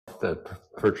the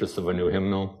purchase of a new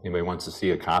hymnal. Anybody wants to see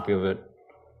a copy of it?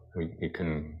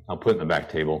 I'll put it in the back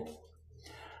table.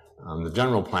 The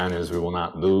general plan is we will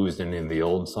not lose any of the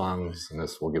old songs, and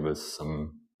this will give us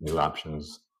some new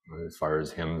options as far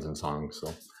as hymns and songs.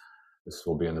 So this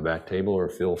will be in the back table, or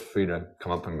feel free to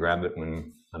come up and grab it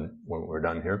when we're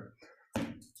done here.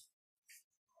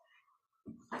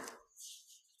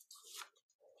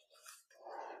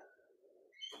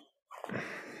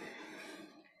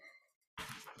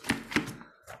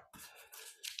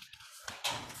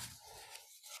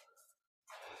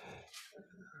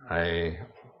 I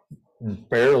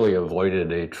barely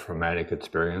avoided a traumatic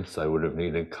experience I would have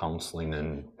needed counseling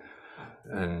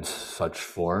and such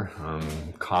for.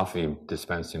 Coffee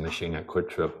dispensing machine at Quick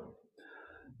Trip.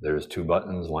 There's 2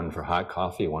 buttons, one for hot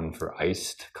coffee, one for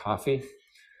iced coffee.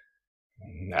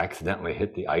 I accidentally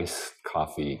hit the iced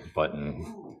coffee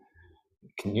button.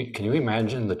 Can you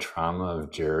imagine the trauma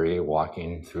of Jerry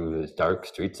walking through the dark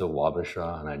streets of Wabasha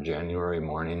on a January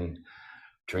morning,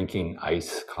 drinking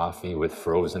iced coffee with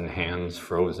frozen hands,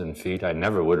 frozen feet? I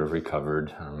never would have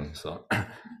recovered. So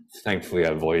thankfully I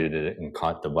avoided it and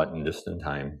caught the button just in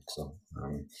time. So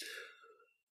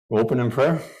we'll open in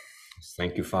prayer.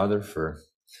 Thank you, Father, for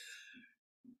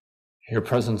your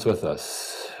presence with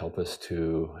us. Help us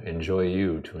to enjoy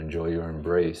you, to enjoy your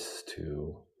embrace,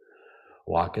 to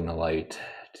walk in the light,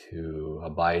 to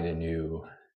abide in you.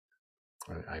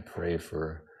 I pray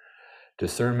for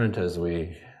discernment as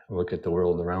we look at the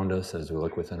world around us, as we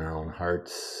look within our own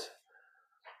hearts,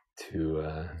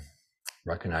 to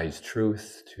recognize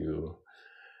truth, to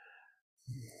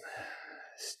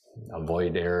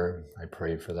avoid error. I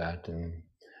pray for that. In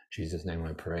Jesus' name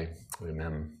I pray.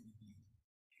 Amen.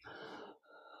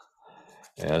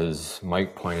 As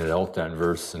Mike pointed out, that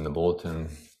verse in the bulletin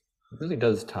really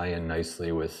does tie in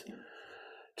nicely with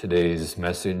today's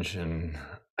message, and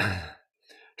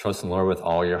trust in the Lord with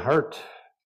all your heart.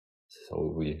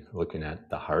 So we looking at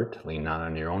the heart, lean not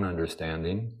on your own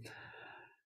understanding.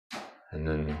 And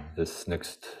then this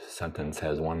next sentence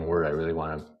has one word I really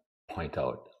want to point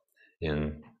out.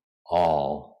 In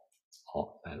all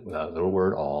the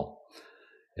word all,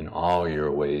 in all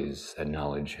your ways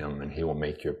acknowledge him, and he will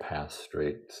make your path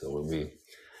straight. So we'll be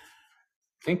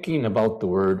thinking about the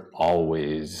word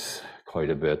always quite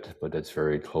a bit, but it's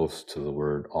very close to the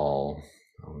word all.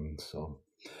 So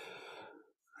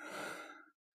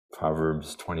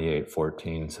Proverbs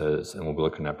 28:14 says, and we'll be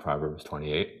looking at Proverbs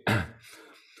 28,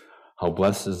 how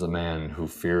blessed is the man who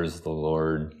fears the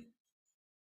Lord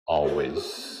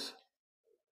always,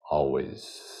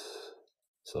 always.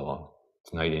 So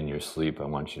tonight in your sleep, I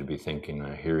want you to be thinking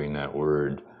or hearing that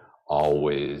word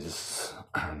always.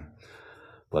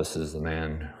 Blessed is the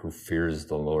man who fears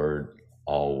the Lord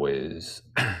always.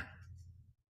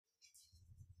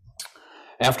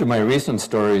 After my recent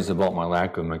stories about my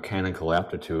lack of mechanical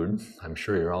aptitude, I'm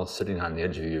sure you're all sitting on the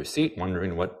edge of your seat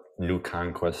wondering what new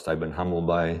conquest I've been humbled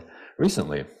by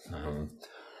recently.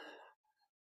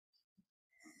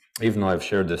 Even though I've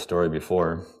shared this story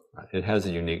before, it has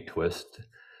a unique twist,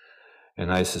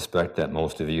 and I suspect that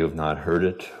most of you have not heard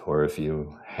it, or if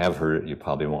you have heard it, you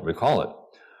probably won't recall it.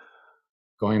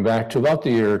 Going back to about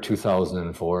the year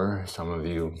 2004, some of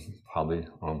you probably,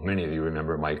 many of you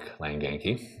remember Mike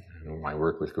Langanke, my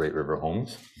work with Great River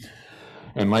Homes.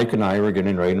 And Mike and I were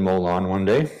getting ready to mow lawn one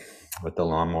day, but the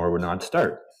lawnmower would not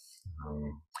start.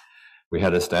 We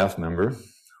had a staff member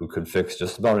who could fix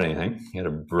just about anything. He had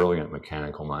a brilliant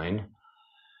mechanical mind.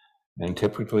 And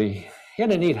typically, he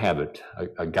had a neat habit,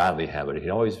 a godly habit. He'd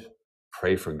always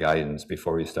pray for guidance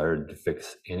before he started to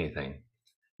fix anything.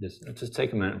 Just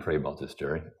take a minute and pray about this,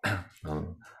 Jerry.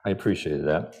 I appreciated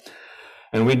that.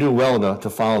 And we do well to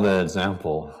follow that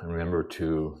example and remember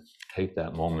to take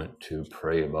that moment to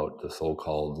pray about the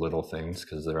so-called little things,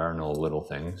 because there are no little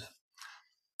things.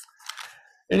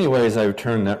 Anyways, I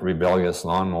turned that rebellious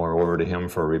lawnmower over to him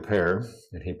for repair,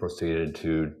 and he proceeded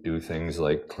to do things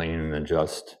like clean and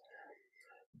adjust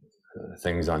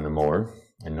things on the mower.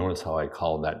 And notice how I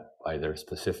called that by their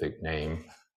specific name,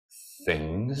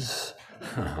 things.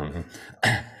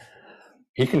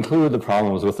 He concluded the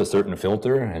problem was with a certain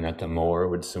filter and that the mower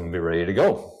would soon be ready to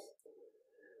go.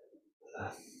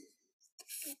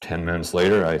 10 minutes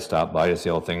later, I stopped by to see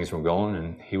how things were going,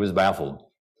 and he was baffled.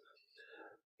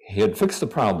 He had fixed the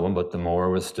problem, but the mower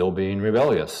was still being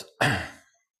rebellious.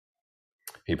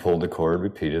 He pulled the cord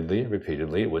repeatedly.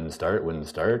 It wouldn't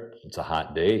start. It's a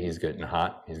hot day. He's getting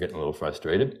hot. He's getting a little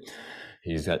frustrated.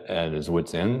 He's at his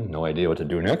wit's end, no idea what to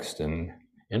do next, and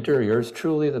enter yours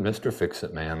truly, the Mr.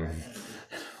 Fix-It Man.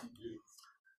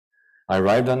 I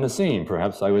arrived on the scene.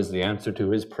 Perhaps I was the answer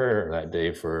to his prayer that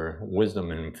day for wisdom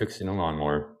in fixing a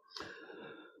lawnmower.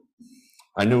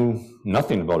 I knew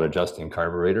nothing about adjusting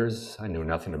carburetors. I knew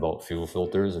nothing about fuel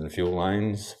filters and fuel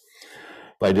lines.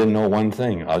 But I didn't know one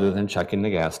thing other than checking the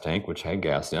gas tank, which had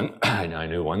gas in. I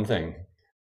knew one thing.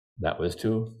 That was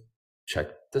to check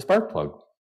the spark plug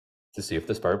to see if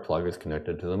the spark plug is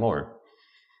connected to the motor.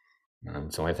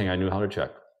 It's the only thing I knew how to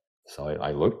check. So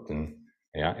I looked, and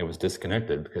yeah, it was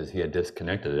disconnected because he had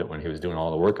disconnected it when he was doing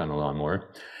all the work on the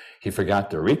lawnmower. He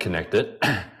forgot to reconnect it.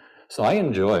 So I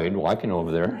enjoyed walking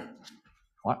over there.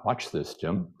 Watch this,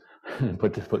 Jim. And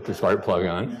put the spark plug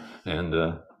on,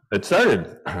 and it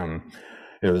started.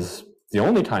 It was the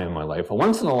only time in my life, a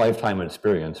once-in-a-lifetime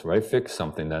experience, where I fixed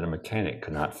something that a mechanic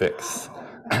could not fix.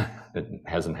 It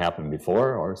hasn't happened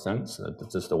before or since.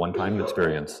 It's just a one-time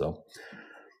experience. So,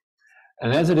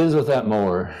 and as it is with that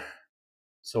mower,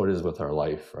 so it is with our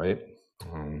life, right?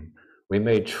 We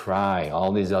may try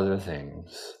all these other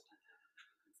things.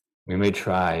 We may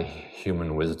try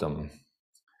human wisdom.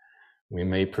 We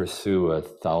may pursue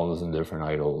 1,000 different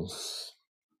idols.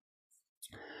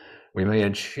 We may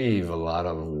achieve a lot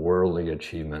of worldly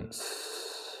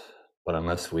achievements, but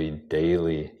unless we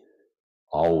daily,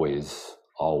 always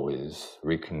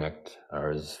reconnect,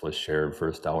 as was shared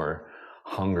first hour,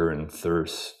 hunger and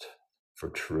thirst for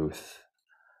truth.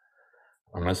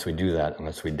 Unless we do that,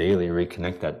 unless we daily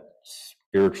reconnect that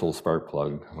spiritual spark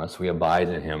plug, unless we abide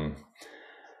in him,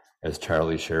 as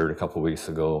Charlie shared a couple weeks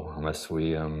ago, unless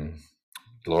we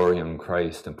glory in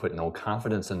Christ and put no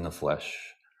confidence in the flesh,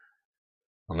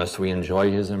 unless we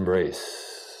enjoy his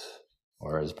embrace,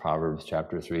 or as Proverbs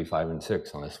chapter 3, 5, and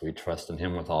 6, unless we trust in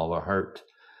him with all our heart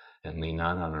and lean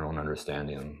not on our own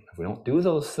understanding. If we don't do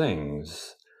those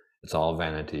things, it's all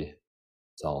vanity.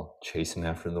 It's all chasing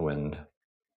after the wind.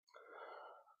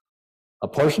 A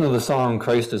portion of the song,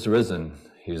 Christ is Risen,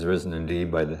 he is risen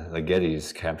indeed, by the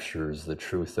Gettys, captures the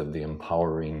truth of the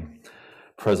empowering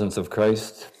presence of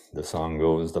Christ. The song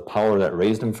goes, the power that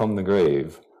raised him from the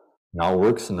grave now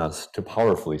works in us to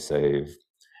powerfully save.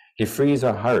 He frees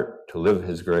our heart to live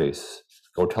his grace.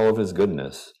 Go tell of his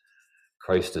goodness.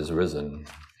 Christ is risen.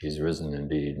 He's risen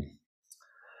indeed.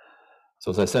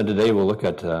 So as I said, today we'll look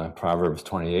at Proverbs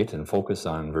 28 and focus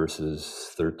on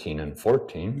verses 13 and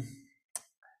 14.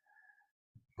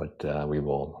 But we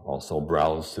will also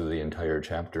browse through the entire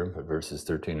chapter, but verses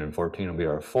 13 and 14 will be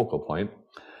our focal point.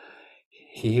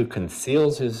 He who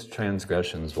conceals his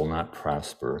transgressions will not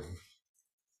prosper,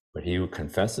 but he who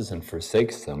confesses and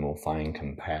forsakes them will find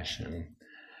compassion.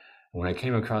 When I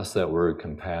came across that word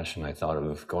compassion, I thought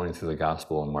of going through the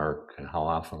Gospel of Mark and how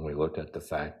often we looked at the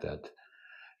fact that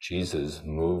Jesus,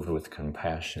 moved with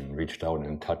compassion, reached out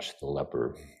and touched the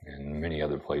leper, and many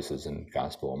other places in the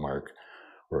Gospel of Mark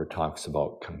where it talks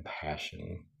about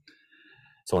compassion.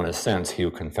 So in a sense, he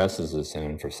who confesses his sin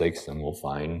and forsakes them will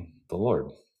find the Lord,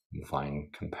 will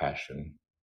find compassion.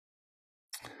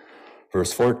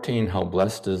 Verse 14, how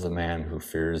blessed is the man who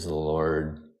fears the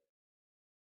Lord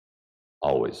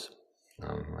always.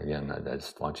 Again, I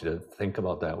just want you to think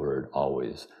about that word,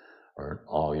 always, or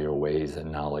all your ways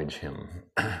acknowledge him.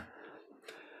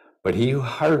 But he who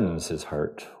hardens his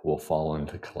heart will fall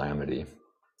into calamity.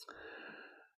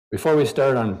 Before we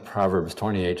start on Proverbs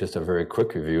 28, just a very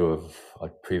quick review of a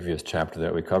previous chapter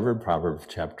that we covered, Proverbs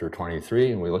chapter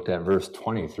 23, and we looked at verse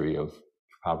 23 of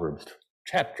Proverbs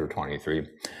chapter 23.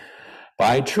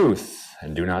 Buy truth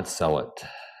and do not sell it.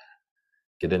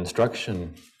 Get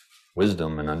instruction,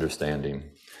 wisdom, and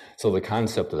understanding. So the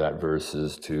concept of that verse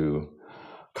is to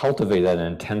cultivate that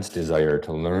intense desire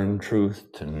to learn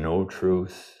truth, to know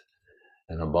truth,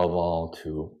 and above all,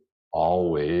 to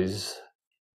always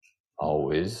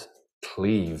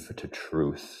cleave to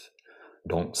truth.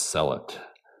 Don't sell it.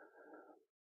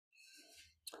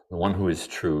 The one who is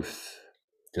truth.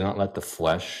 Do not let the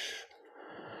flesh,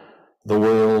 the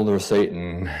world, or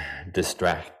Satan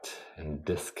distract and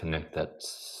disconnect that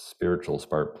spiritual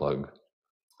spark plug.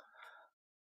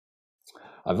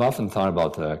 I've often thought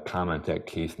about the comment that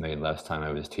Keith made last time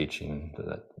I was teaching,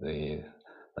 that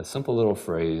a simple little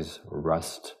phrase,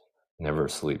 rust never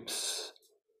sleeps.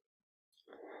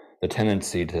 The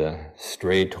tendency to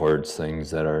stray towards things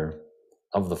that are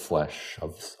of the flesh,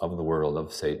 of the world,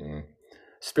 of Satan.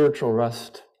 Spiritual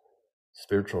rust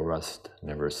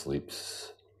never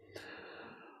sleeps.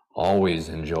 Always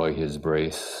enjoy his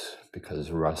grace, because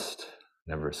rust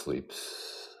never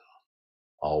sleeps.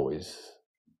 Always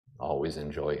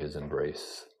enjoy his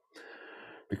embrace,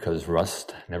 because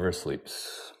rust never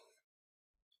sleeps.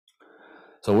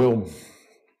 So we'll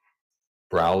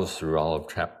browse through all of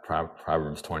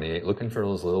Proverbs 28, looking for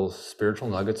those little spiritual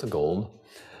nuggets of gold.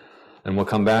 And we'll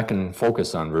come back and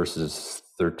focus on verses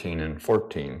 13 and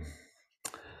 14.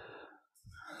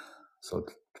 So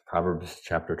Proverbs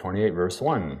chapter 28, verse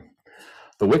 1.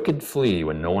 The wicked flee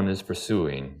when no one is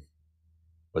pursuing,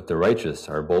 but the righteous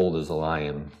are bold as a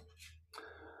lion.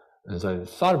 As I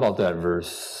thought about that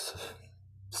verse,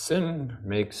 sin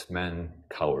makes men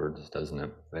cowards, doesn't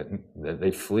it?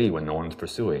 They flee when no one's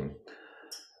pursuing.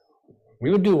 We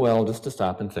would do well just to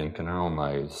stop and think in our own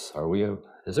lives,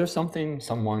 is there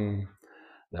someone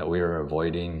that we are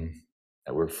avoiding,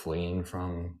 that we're fleeing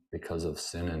from because of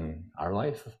sin in our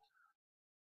life?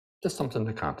 Just something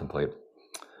to contemplate.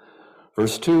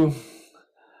 Verse 2,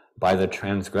 by the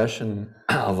transgression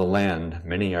of a land,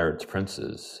 many are its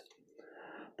princes,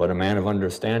 but a man of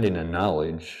understanding and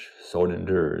knowledge, so it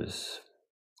endures.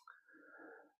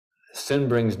 Sin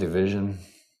brings division.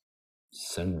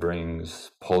 Sin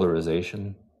brings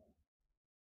polarization.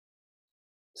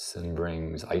 Sin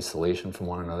brings isolation from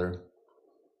one another.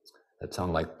 That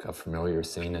sounds like a familiar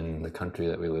scene in the country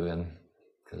that we live in.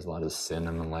 There's a lot of sin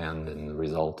in the land, and the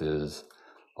result is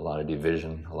a lot of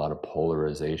division, a lot of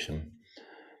polarization.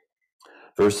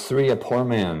 Verse 3, a poor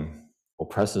man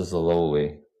oppresses the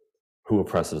lowly. Who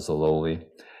oppresses the lowly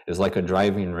is like a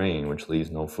driving rain which leaves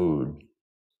no food.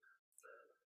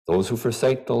 Those who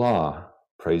forsake the law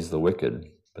praise the wicked,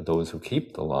 but those who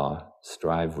keep the law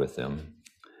strive with them.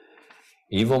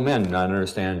 Evil men do not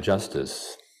understand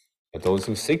justice, but those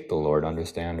who seek the Lord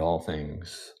understand all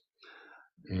things.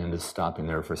 And just stopping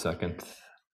there for a second.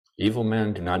 Evil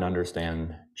men do not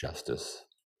understand justice.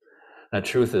 That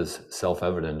truth is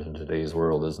self-evident in today's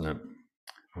world, isn't it?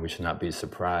 We should not be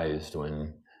surprised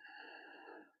when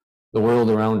the world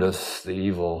around us, the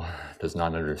evil, does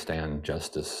not understand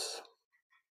justice.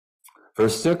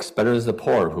 Verse 6, better is the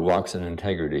poor who walks in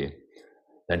integrity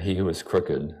than he who is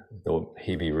crooked, though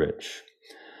he be rich.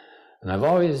 And I've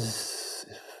always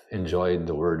enjoyed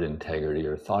the word integrity,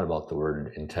 or thought about the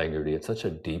word integrity. It's such a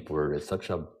deep word. It's such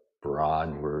a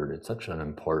broad word. It's such an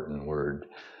important word.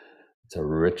 It's a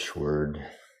rich word.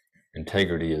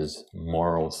 Integrity is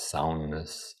moral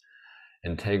soundness.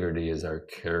 Integrity is our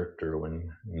character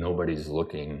when nobody's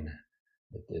looking.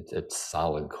 It's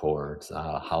solid core. It's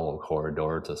not a hollow core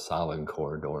door. It's a solid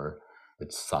core door.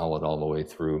 It's solid all the way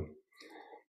through.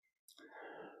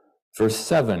 Verse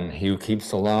 7, he who keeps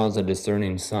the law is a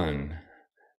discerning son,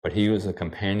 but he who is a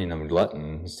companion of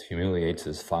gluttons humiliates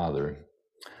his father.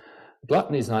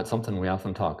 Gluttony is not something we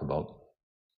often talk about,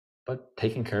 but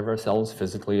taking care of ourselves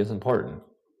physically is important.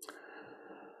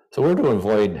 So we're to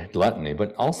avoid gluttony,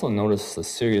 but also notice the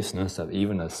seriousness of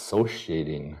even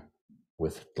associating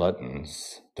with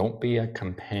gluttons. Don't be a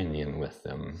companion with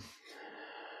them.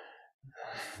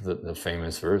 The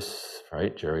famous verse,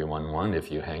 right? Jerry 1:1,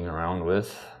 if you hang around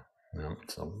with,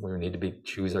 so we need to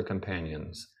choose our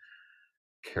companions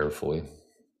carefully.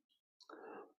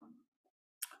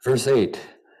 Verse 8,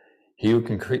 he who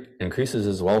increases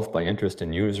his wealth by interest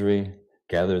in usury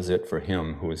gathers it for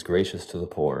him who is gracious to the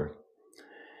poor.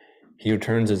 He who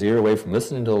turns his ear away from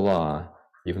listening to the law,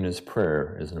 even his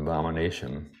prayer is an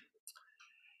abomination.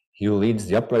 He who leads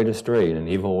the upright astray in an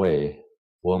evil way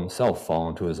will himself fall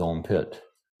into his own pit,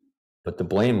 but the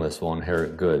blameless will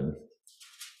inherit good.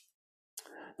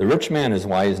 The rich man is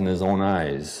wise in his own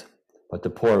eyes, but the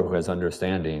poor who has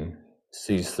understanding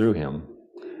sees through him.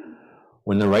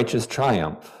 When the righteous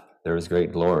triumph, there is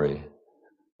great glory,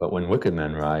 but when wicked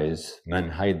men rise, men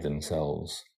hide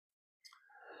themselves.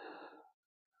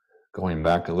 Going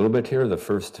back a little bit here, the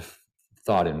first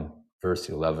thought in verse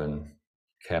 11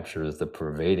 captures the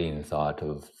pervading thought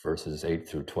of verses 8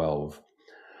 through 12.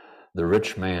 The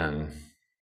rich man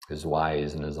is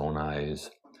wise in his own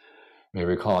eyes. You may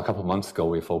recall a couple months ago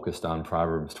we focused on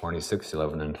Proverbs 26,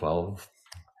 11 and 12.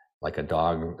 Like a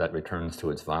dog that returns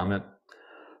to its vomit,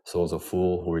 so is a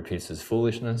fool who repeats his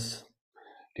foolishness.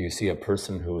 Do you see a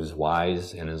person who is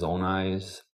wise in his own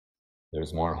eyes?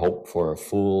 There's more hope for a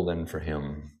fool than for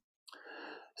him.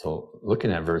 So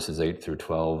looking at verses 8 through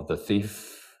 12, the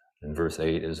thief in verse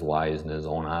 8 is wise in his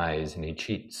own eyes and he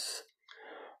cheats.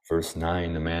 Verse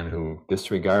 9, the man who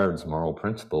disregards moral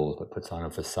principles but puts on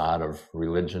a facade of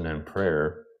religion and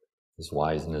prayer is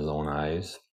wise in his own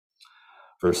eyes.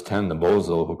 Verse 10, the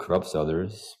bozo who corrupts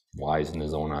others, wise in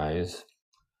his own eyes.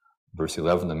 Verse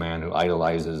 11, the man who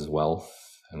idolizes wealth.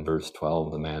 And verse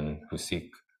 12,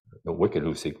 the wicked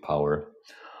who seek power.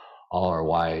 All are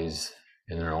wise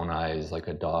in their own eyes, like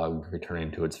a dog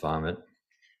returning to its vomit.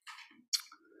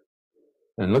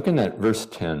 And looking at verse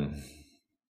 10,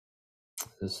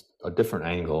 a different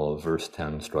angle of verse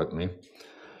 10 struck me.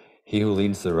 He who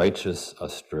leads the righteous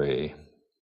astray.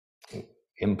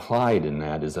 Implied in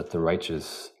that is that the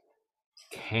righteous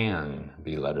can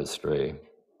be led astray.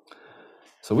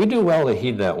 So we do well to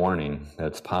heed that warning.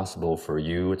 That's possible for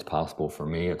you, it's possible for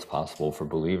me, it's possible for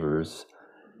believers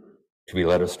to be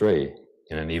led astray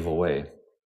in an evil way.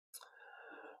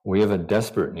 We have a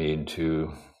desperate need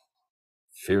to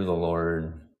fear the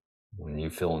Lord. When you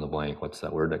fill in the blank, what's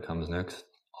that word that comes next?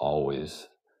 Always.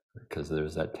 Because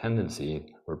there's that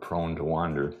tendency, we're prone to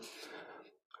wander.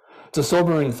 It's a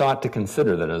sobering thought to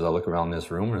consider that as I look around this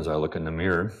room, as I look in the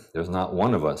mirror, there's not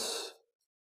one of us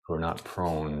who are not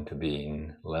prone to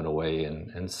being led away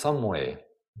in some way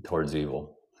towards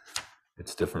evil.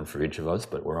 It's different for each of us,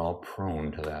 but we're all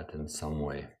prone to that in some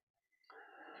way.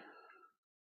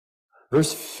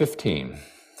 Verse 15,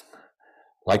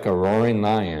 like a roaring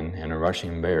lion and a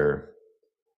rushing bear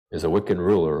is a wicked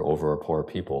ruler over a poor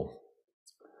people.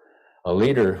 A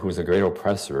leader who's a great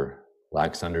oppressor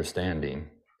lacks understanding,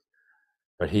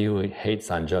 but he who hates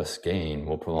unjust gain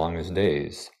will prolong his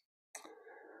days.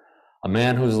 A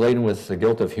man who is laden with the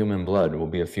guilt of human blood will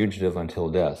be a fugitive until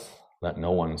death. Let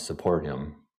no one support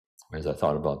him. As I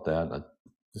thought about that, I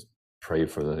just pray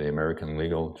for the American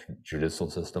legal judicial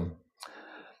system.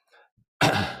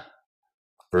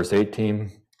 Verse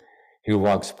 18, he who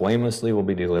walks blamelessly will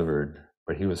be delivered,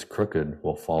 but he who is crooked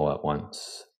will fall at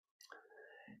once.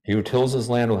 He who tills his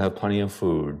land will have plenty of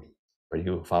food, but he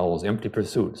who follows empty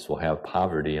pursuits will have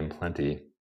poverty and plenty.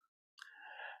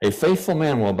 A faithful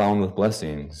man will abound with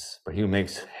blessings, but he who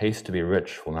makes haste to be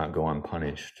rich will not go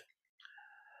unpunished.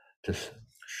 To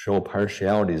show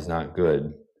partiality is not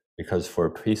good, because for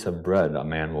a piece of bread a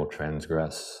man will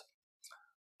transgress.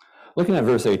 Looking at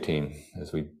verse 18,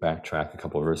 as we backtrack a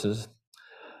couple of verses,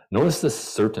 notice the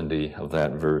certainty of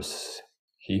that verse.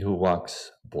 He who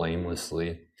walks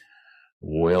blamelessly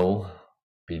will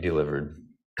be delivered.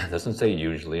 It doesn't say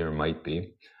usually or might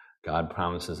be. God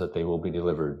promises that they will be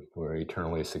delivered. We're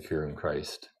eternally secure in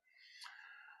Christ.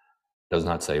 Does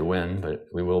not say when, but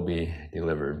we will be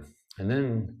delivered. And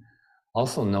then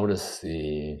also notice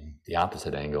the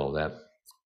opposite angle that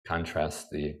contrasts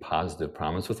the positive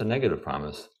promise with the negative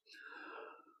promise.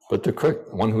 But the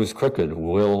one who's crooked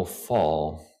will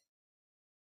fall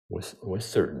with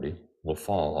certainty, will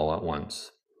fall all at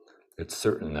once. It's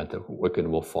certain that the wicked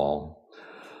will fall.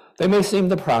 They may seem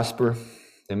to prosper.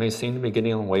 They may seem to be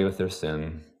getting away with their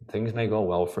sin. Things may go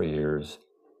well for years.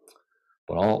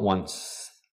 But all at once,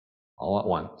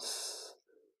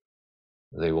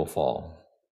 they will fall.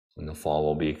 And the fall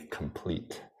will be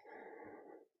complete.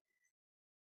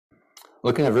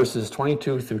 Looking at verses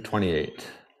 22 through 28.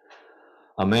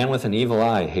 A man with an evil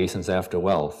eye hastens after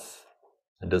wealth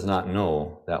and does not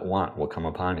know that want will come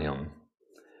upon him.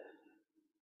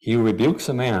 He who rebukes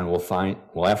a man will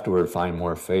afterward find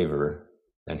more favor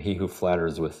than he who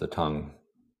flatters with the tongue.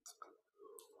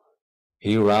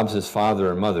 He who robs his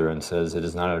father or mother and says it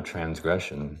is not a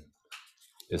transgression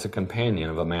is a companion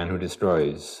of a man who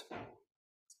destroys.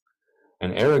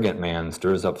 An arrogant man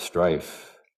stirs up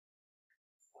strife,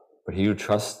 but he who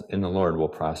trusts in the Lord will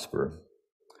prosper.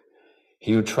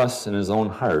 He who trusts in his own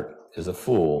heart is a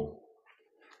fool,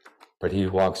 but he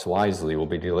who walks wisely will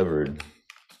be delivered.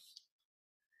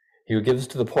 He who gives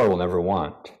to the poor will never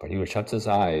want, but he who shuts his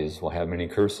eyes will have many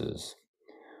curses.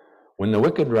 When the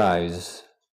wicked rise,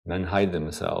 men hide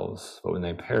themselves, but when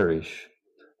they perish,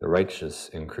 the righteous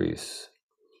increase.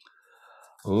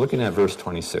 We're looking at verse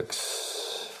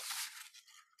 26.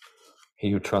 He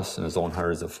who trusts in his own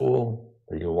heart is a fool,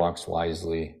 but he who walks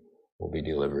wisely will be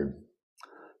delivered.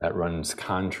 That runs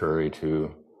contrary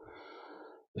to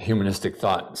the humanistic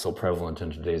thought so prevalent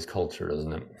in today's culture,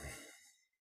 doesn't it?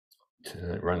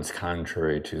 It runs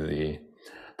contrary to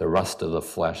the rust of the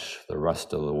flesh, the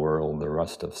rust of the world, the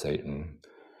rust of Satan.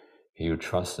 He who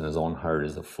trusts in his own heart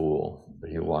is a fool,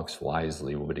 but he who walks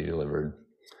wisely will be delivered.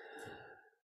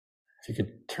 If you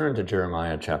could turn to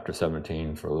Jeremiah chapter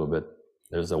 17 for a little bit.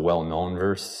 There's a well-known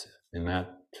verse in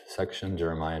that section,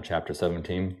 Jeremiah chapter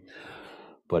 17.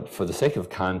 But for the sake of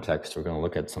context, we're going to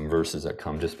look at some verses that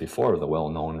come just before the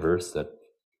well-known verse, that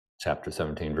chapter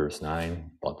 17, verse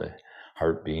 9, about the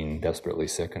heart being desperately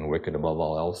sick and wicked above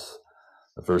all else.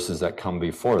 The verses that come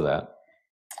before that,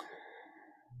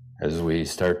 as we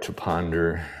start to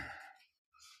ponder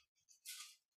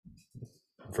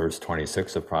verse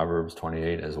 26 of Proverbs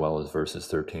 28, as well as verses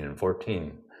 13 and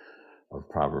 14 of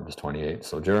Proverbs 28.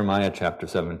 So Jeremiah chapter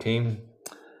 17,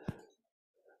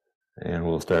 and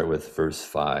we'll start with verse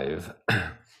 5.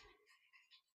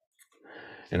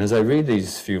 And as I read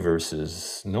these few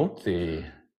verses, note the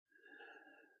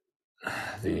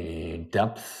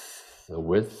depth, the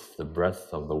width, the breadth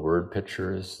of the word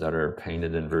pictures that are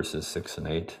painted in verses 6 and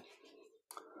 8.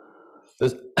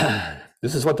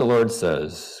 This is what the Lord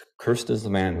says: "Cursed is the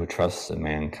man who trusts in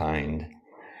mankind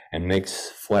and makes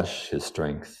flesh his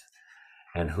strength,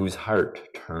 and whose heart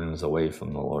turns away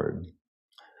from the Lord.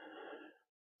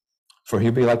 For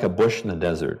he'll be like a bush in the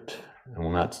desert, and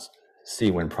will not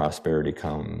see when prosperity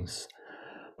comes.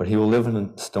 But he will live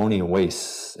in stony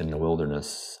wastes in the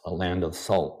wilderness, a land of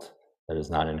salt that is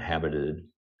not inhabited.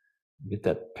 Get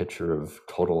that picture of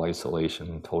total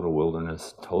isolation, total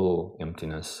wilderness, total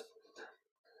emptiness.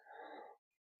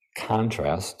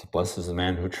 Contrast, blessed is the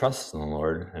man who trusts in the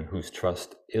Lord and whose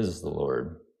trust is the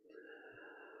Lord.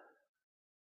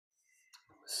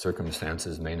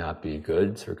 Circumstances may not be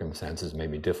good, circumstances may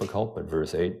be difficult, but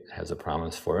verse 8 has a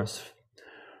promise for us.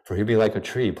 For he'll be like a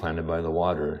tree planted by the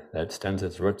water that extends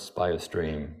its roots by a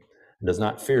stream, and does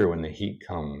not fear when the heat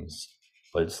comes,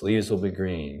 but its leaves will be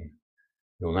green.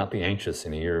 It will not be anxious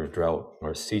in a year of drought,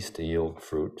 nor cease to yield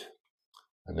fruit.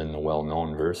 And then the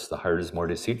well-known verse, the heart is more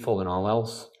deceitful than all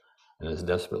else, and is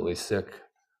desperately sick.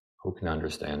 Who can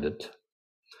understand it?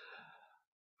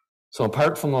 So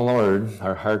apart from the Lord,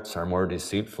 our hearts are more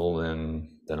deceitful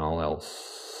than all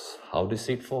else. How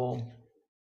deceitful?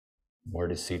 More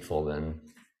deceitful than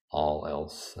all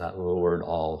else. That little word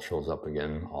all shows up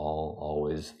again, all,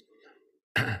 always.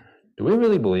 Do we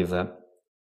really believe that?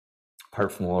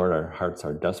 Apart from the Lord, our hearts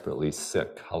are desperately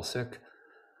sick. How sick?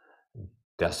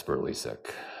 Desperately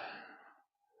sick.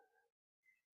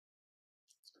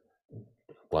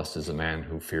 Blessed is the man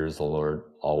who fears the Lord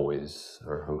always,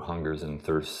 or who hungers and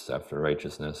thirsts after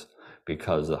righteousness,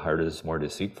 because the heart is more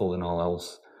deceitful than all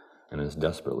else and is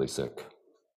desperately sick.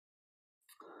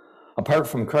 Apart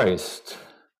from Christ,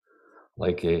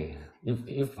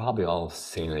 you've probably all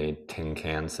seen a tin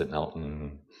can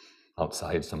sitting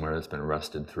outside somewhere that's been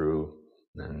rusted through,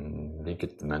 and you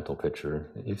get the mental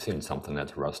picture. You've seen something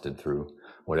that's rusted through,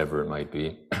 whatever it might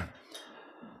be.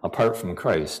 Apart from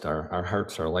Christ, our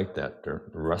hearts are like that. They're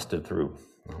rusted through,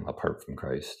 apart from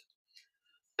Christ.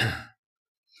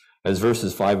 As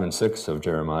verses 5 and 6 of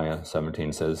Jeremiah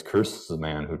 17 says, cursed is the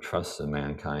man who trusts in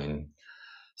mankind.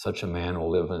 Such a man will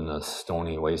live in the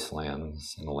stony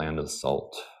wastelands, in a land of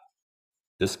salt,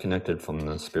 disconnected from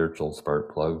the spiritual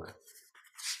spark plug,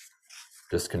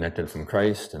 disconnected from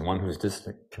Christ, and one who's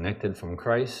disconnected from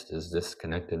Christ is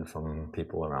disconnected from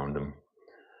people around him.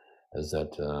 As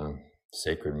that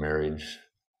sacred marriage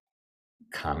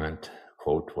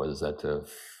quote was that if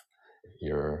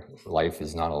your life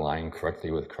is not aligned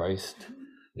correctly with Christ,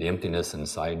 the emptiness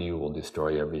inside you will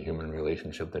destroy every human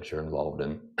relationship that you're involved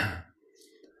in.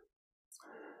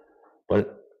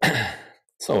 But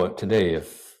so today,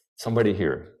 if somebody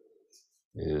here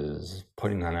is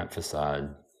putting on that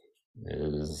facade,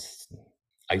 is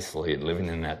isolated, living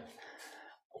in that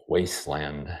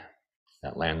wasteland,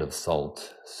 that land of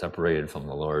salt, separated from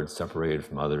the Lord, separated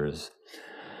from others,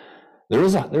 there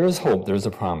is hope, there is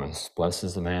a promise. Blessed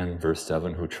is the man, verse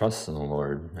 7, who trusts in the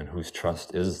Lord and whose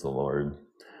trust is the Lord.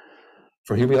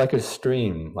 For he'll be like a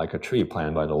stream, like a tree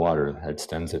planted by the water that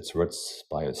extends its roots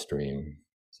by a stream.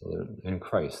 So in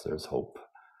Christ, there's hope.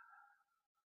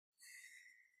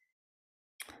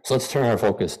 So let's turn our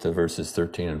focus to verses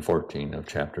 13 and 14 of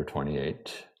chapter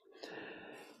 28.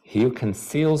 He who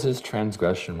conceals his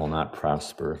transgression will not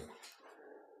prosper,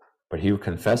 but he who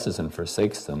confesses and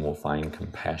forsakes them will find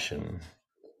compassion.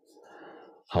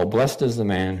 How blessed is the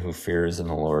man who fears in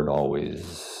the Lord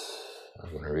always.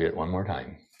 I'm going to read it one more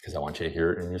time because I want you to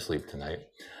hear it in your sleep tonight.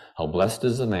 How blessed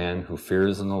is the man who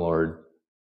fears in the Lord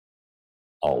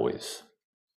always.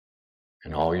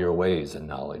 In all your ways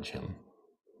acknowledge him.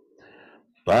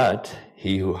 But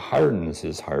he who hardens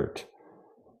his heart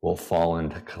will fall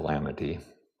into calamity.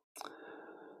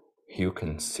 He who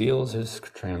conceals his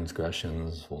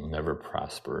transgressions will never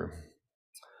prosper.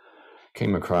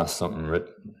 Came across something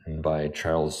written by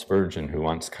Charles Spurgeon, who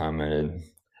once commented,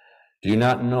 do you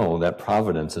not know that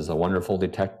Providence is a wonderful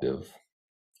detective?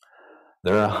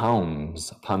 There are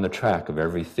hounds upon the track of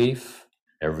every thief,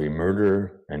 every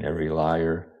murderer, and every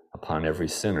liar, upon every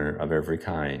sinner of every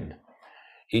kind.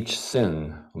 Each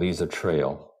sin leaves a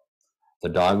trail. The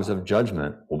dogs of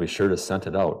judgment will be sure to scent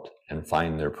it out and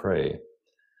find their prey.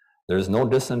 There is no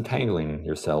disentangling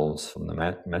yourselves from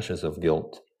the meshes of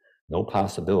guilt, no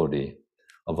possibility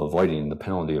of avoiding the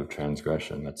penalty of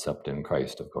transgression, except in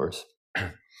Christ, of course.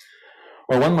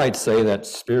 Or one might say that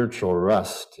spiritual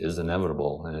rust is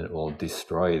inevitable, and it will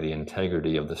destroy the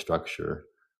integrity of the structure,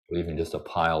 leaving just a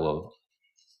pile of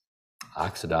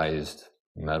oxidized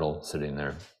metal sitting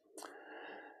there.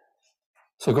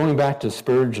 So going back to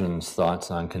Spurgeon's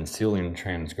thoughts on concealing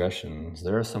transgressions,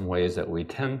 there are some ways that we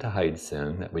tend to hide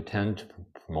sin, that we tend to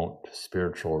promote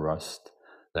spiritual rust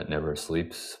that never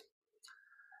sleeps.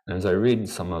 And as I read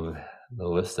some of the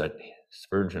lists that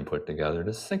Spurgeon put together,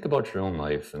 just think about your own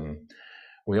life and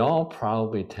We all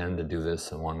probably tend to do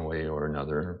this in one way or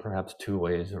another, perhaps two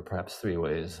ways or perhaps three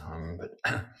ways.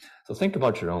 So think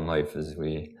about your own life as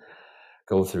we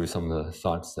go through some of the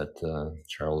thoughts that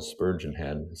Charles Spurgeon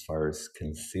had as far as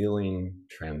concealing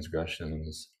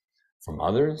transgressions from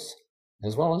others,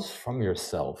 as well as from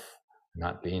yourself,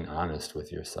 not being honest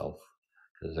with yourself.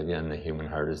 Because again, the human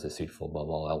heart is deceitful above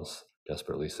all else,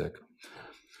 desperately sick.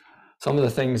 Some of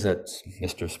the things that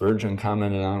Mr. Spurgeon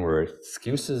commented on were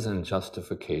excuses and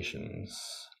justifications.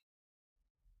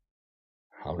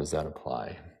 How does that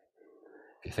apply?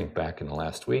 If you think back in the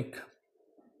last week,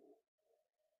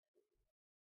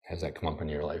 has that come up in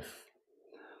your life?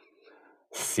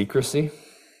 Secrecy,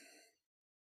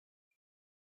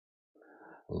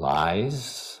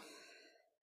 lies,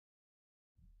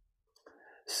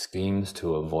 schemes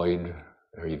to avoid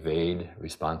or evade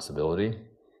responsibility.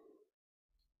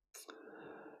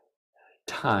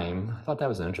 Time, I thought that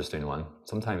was an interesting one.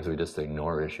 Sometimes we just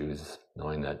ignore issues,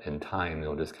 knowing that in time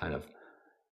they'll just kind of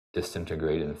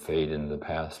disintegrate and fade into the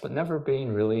past, but never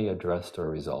being really addressed or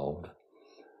resolved.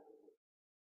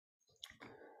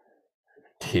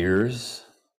 Tears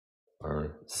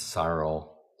or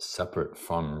sorrow separate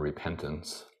from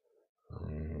repentance.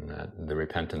 The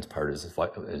repentance part is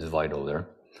vital there.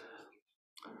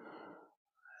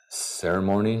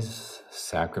 Ceremonies,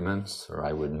 sacraments, or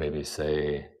I would maybe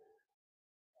say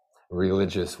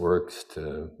religious works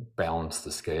to balance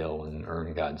the scale and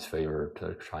earn God's favor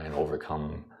to try and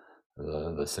overcome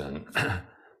the sin.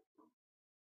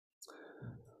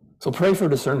 So pray for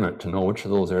discernment to know which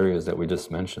of those areas that we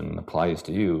just mentioned applies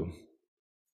to you,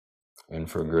 and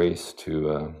for grace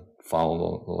to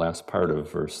follow the last part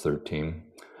of verse 13.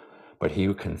 But he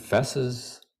who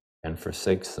confesses and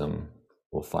forsakes them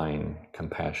will find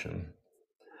compassion.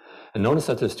 And notice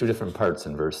that there's two different parts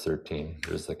in verse 13.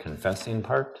 There's the confessing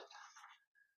part,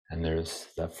 and there's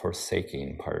the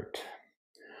forsaking part.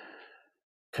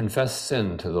 Confess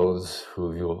sin to those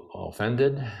who you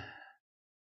offended.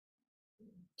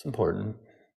 It's important.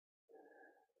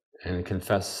 And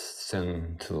confess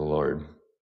sin to the Lord.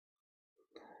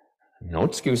 No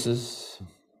excuses,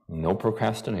 no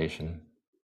procrastination,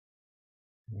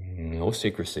 no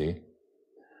secrecy,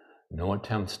 no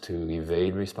attempts to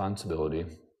evade responsibility,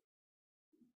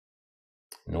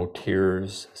 no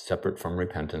tears separate from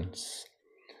repentance,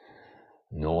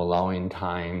 no allowing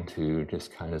time to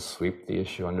just kind of sweep the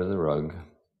issue under the rug,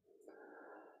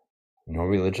 no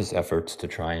religious efforts to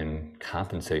try and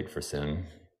compensate for sin.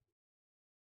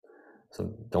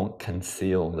 So don't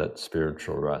conceal that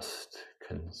spiritual rest.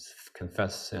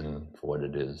 Confess sin for what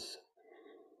it is.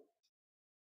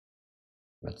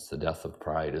 That's the death of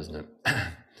pride, isn't it?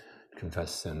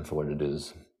 Confess sin for what it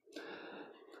is.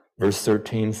 Verse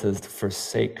 13 says to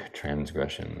forsake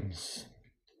transgressions.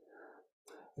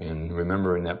 And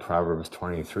remembering that Proverbs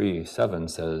 23:7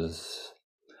 says,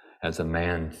 as a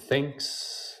man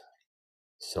thinks,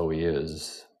 so he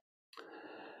is.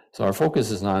 So our focus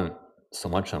is not so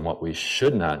much on what we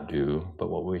should not do, but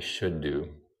what we should do.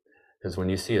 Because when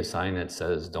you see a sign that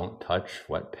says, don't touch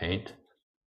wet paint,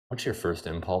 what's your first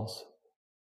impulse?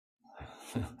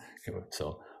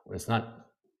 So it's not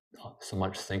so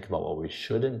much think about what we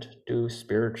shouldn't do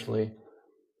spiritually,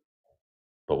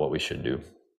 but what we should do.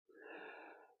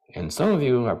 And some of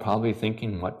you are probably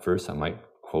thinking what verse I might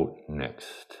quote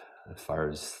next, as far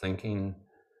as thinking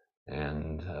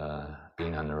and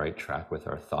being on the right track with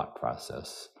our thought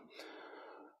process.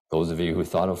 Those of you who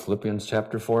thought of Philippians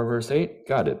chapter 4, verse 8,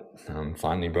 got it.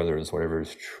 Finally, brothers, whatever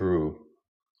is true,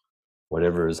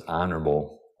 whatever is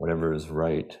honorable, whatever is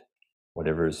right,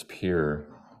 whatever is pure,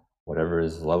 whatever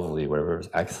is lovely, whatever is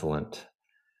excellent,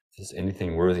 if there's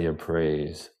anything worthy of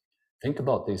praise, think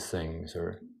about these things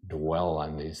or dwell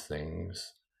on these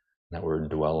things. That word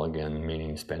dwell again,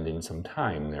 meaning spending some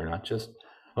time there, not just,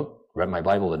 oh, read my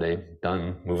Bible today,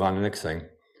 done, move on to the next thing.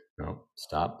 No,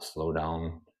 stop, slow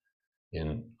down.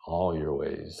 In all your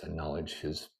ways, acknowledge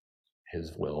his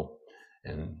will.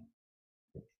 And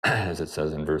as it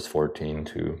says in verse 14,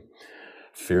 to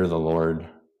fear the Lord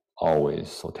always.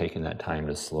 So taking that time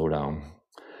to slow down.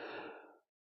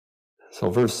 So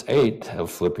verse 8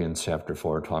 of Philippians chapter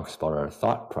 4 talks about our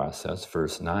thought process.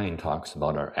 Verse 9 talks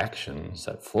about our actions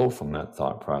that flow from that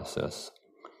thought process.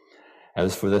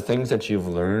 As for the things that you've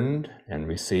learned and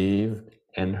received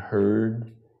and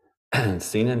heard and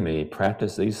seen in me,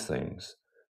 practice these things.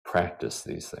 Practice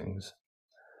these things.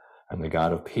 And the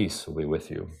God of peace will be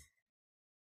with you.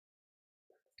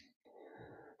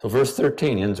 So verse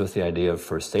 13 ends with the idea of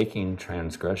forsaking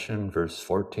transgression. Verse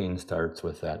 14 starts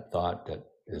with that thought that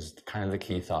is kind of the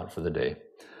key thought for the day.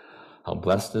 How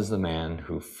blessed is the man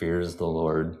who fears the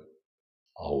Lord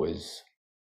always.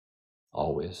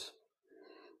 always.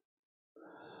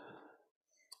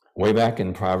 Way back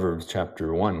in Proverbs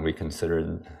chapter 1, we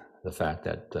considered the fact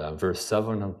that verse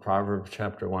 7 of Proverbs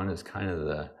chapter 1 is kind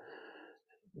of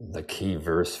the key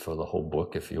verse for the whole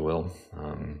book, if you will.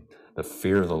 The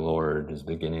fear of the Lord is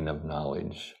the beginning of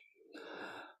knowledge.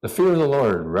 The fear of the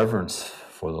Lord, reverence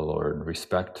for the Lord,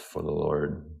 respect for the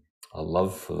Lord, a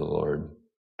love for the Lord,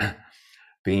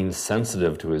 being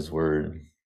sensitive to his word.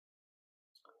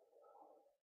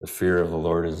 The fear of the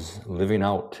Lord is living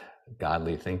out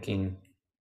godly thinking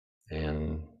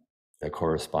and the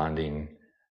corresponding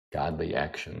godly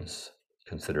actions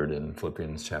considered in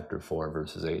Philippians chapter 4,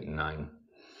 verses 8 and 9.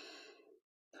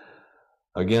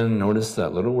 Again, notice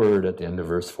that little word at the end of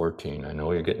verse 14. I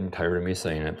know you're getting tired of me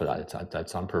saying it, but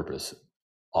that's on purpose.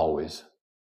 Always.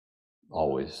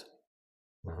 Always.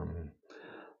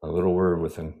 A little word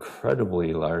with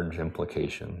incredibly large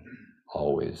implication.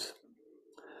 Always.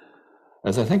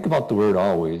 As I think about the word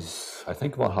always, I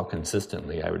think about how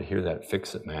consistently I would hear that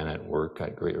fix-it man at work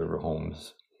at Great River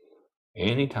Homes.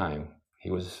 Anytime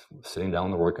he was sitting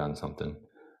down to work on something,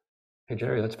 hey,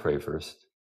 Jerry, let's pray first.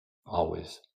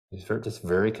 Always. He's just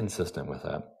very consistent with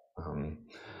that.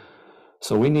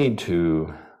 So we need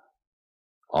to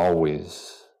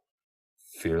always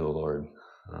fear the Lord.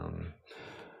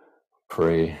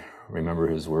 Pray, remember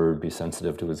his word, be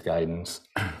sensitive to his guidance.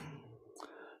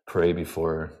 Pray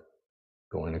before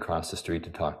going across the street to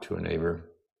talk to a neighbor.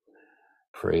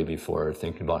 Pray before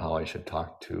thinking about how I should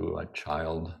talk to a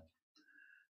child.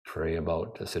 Pray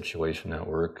about a situation at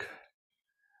work.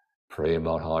 Pray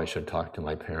about how I should talk to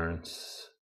my parents.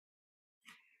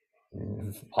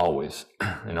 Always,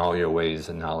 in all your ways,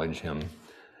 acknowledge him,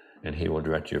 and he will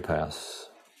direct your paths.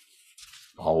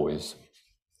 Always.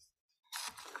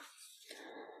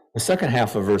 The second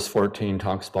half of verse 14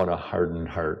 talks about a hardened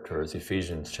heart, or as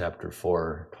Ephesians chapter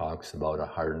 4 talks about a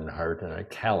hardened heart and a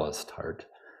calloused heart.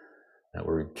 That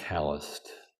word calloused.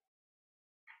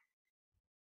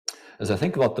 As I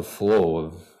think about the flow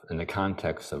of, in the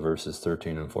context of verses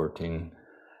 13 and 14,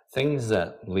 things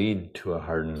that lead to a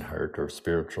hardened heart or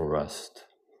spiritual rust,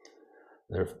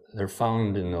 they're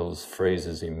found in those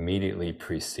phrases immediately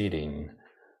preceding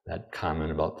that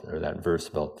comment about, or that verse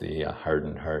about the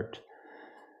hardened heart.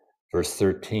 Verse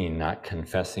 13, not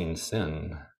confessing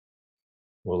sin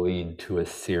will lead to a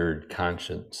seared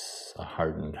conscience, a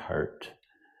hardened heart.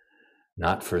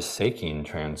 Not forsaking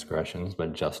transgressions,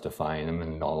 but justifying them,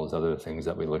 and all those other things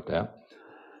that we looked at.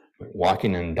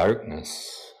 Walking in darkness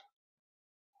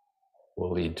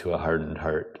will lead to a hardened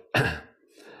heart.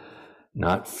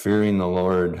 Not fearing the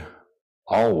Lord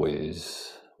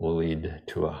always will lead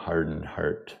to a hardened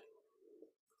heart.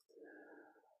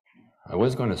 I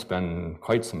was going to spend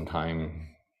quite some time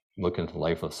looking at the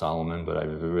life of Solomon, but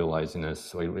I'm realizing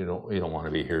this, we don't want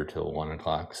to be here till 1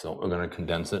 o'clock, so we're going to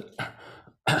condense it.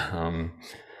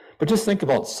 But just think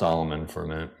about Solomon for a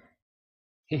minute.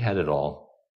 He had it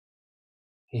all.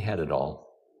 He had it all.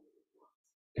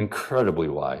 Incredibly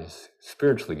wise,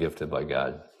 spiritually gifted by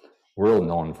God, world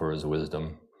known for his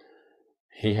wisdom.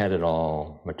 He had it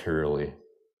all materially.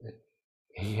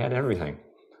 He had everything.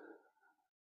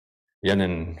 Yet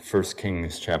in 1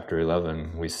 Kings chapter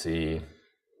 11, we see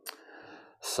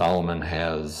Solomon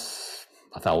has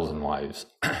 1,000 wives.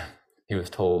 He was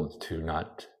told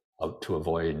to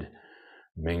avoid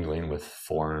mingling with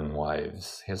foreign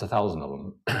wives. He has 1,000 of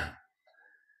them.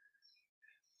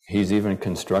 He's even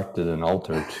constructed an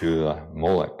altar to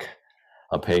Moloch,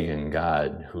 a pagan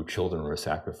god who children were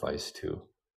sacrificed to.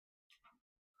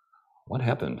 What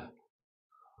happened?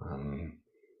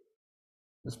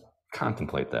 Just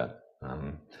contemplate that.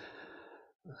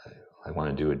 I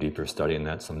want to do a deeper study in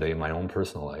that someday in my own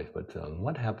personal life, but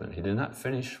what happened? He did not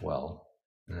finish well.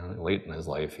 Late in his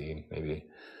life, he maybe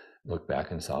looked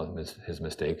back and saw his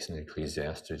mistakes in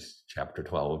Ecclesiastes chapter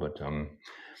 12, but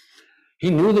he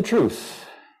knew the truth.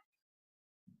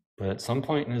 But at some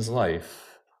point in his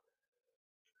life,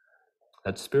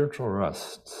 that spiritual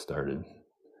rust started.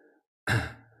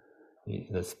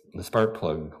 The spark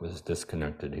plug was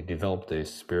disconnected. He developed a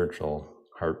spiritual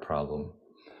heart problem.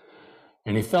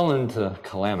 And he fell into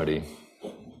calamity.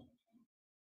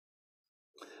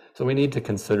 So we need to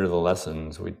consider the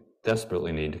lessons. We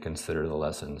desperately need to consider the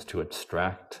lessons to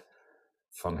extract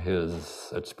from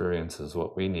his experiences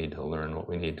what we need to learn, what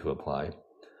we need to apply,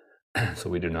 so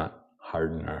we do not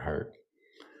harden our heart.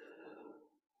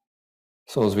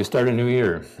 So as we start a new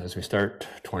year, as we start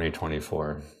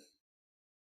 2024,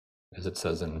 as it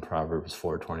says in Proverbs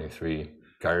 4:23,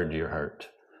 guard your heart.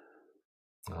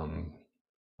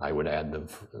 I would add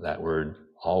that word,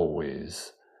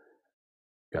 always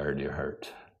guard your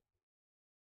heart.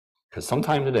 Because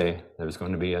sometime today, there's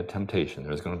going to be a temptation.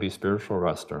 There's going to be spiritual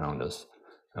rust around us.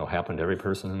 It'll happen to every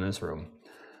person in this room.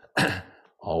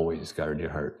 Always guard your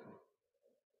heart.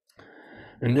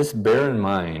 And just bear in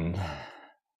mind,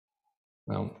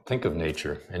 well, think of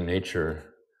nature. In nature,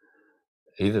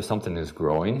 either something is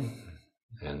growing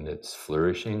and it's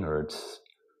flourishing, or it's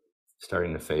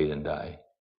starting to fade and die.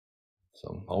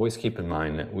 So always keep in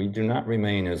mind that we do not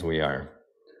remain as we are.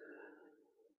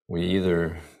 We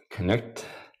either connect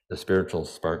the spiritual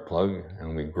spark plug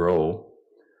and we grow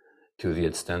to the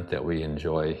extent that we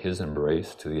enjoy his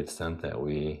embrace, to the extent that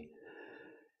we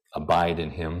abide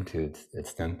in him, to the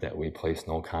extent that we place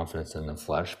no confidence in the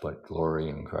flesh but glory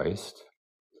in Christ,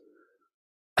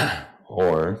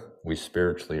 or we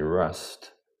spiritually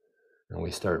rest and we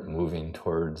start moving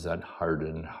towards that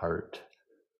hardened heart.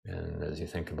 And as you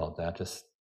think about that, just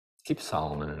keep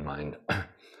Solomon in mind. There's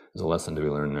a lesson to be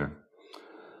learned there.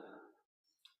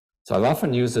 So I've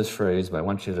often used this phrase, but I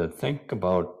want you to think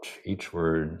about each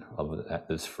word of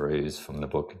this phrase from the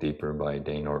book Deeper by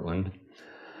Dane Ortland.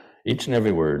 Each and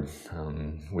every word,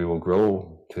 we will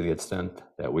grow to the extent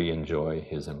that we enjoy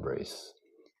his embrace.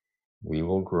 We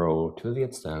will grow to the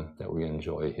extent that we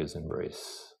enjoy his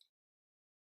embrace.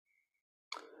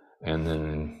 And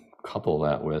then couple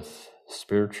that with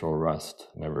spiritual rest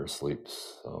never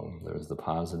sleeps. So there's the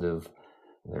positive,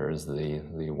 there's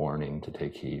the warning to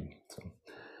take heed. So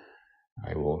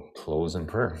I will close in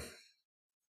prayer.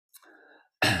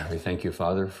 We thank you,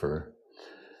 Father, for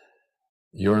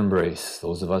your embrace.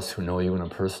 Those of us who know you in a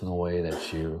personal way,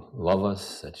 that you love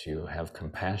us, that you have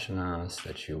compassion on us,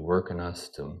 that you work in us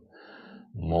to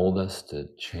mold us, to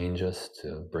change us,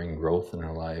 to bring growth in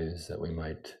our lives, that we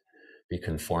might be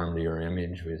conformed to your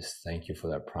image. We just thank you for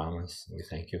that promise. We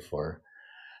thank you for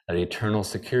that eternal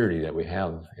security that we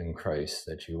have in Christ,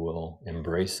 that you will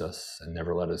embrace us and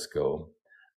never let us go.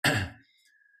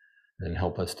 And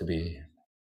help us to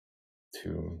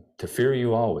fear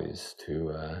you always,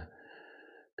 to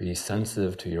be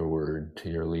sensitive to your word, to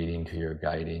your leading, to your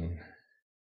guiding,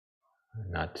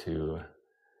 not to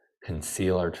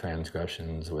conceal our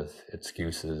transgressions with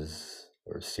excuses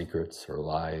or secrets or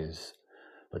lies,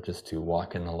 but just to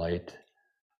walk in the light,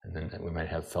 and then that we might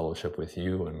have fellowship with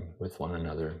you and with one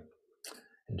another.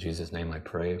 In Jesus' name I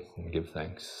pray and give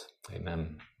thanks.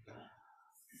 Amen.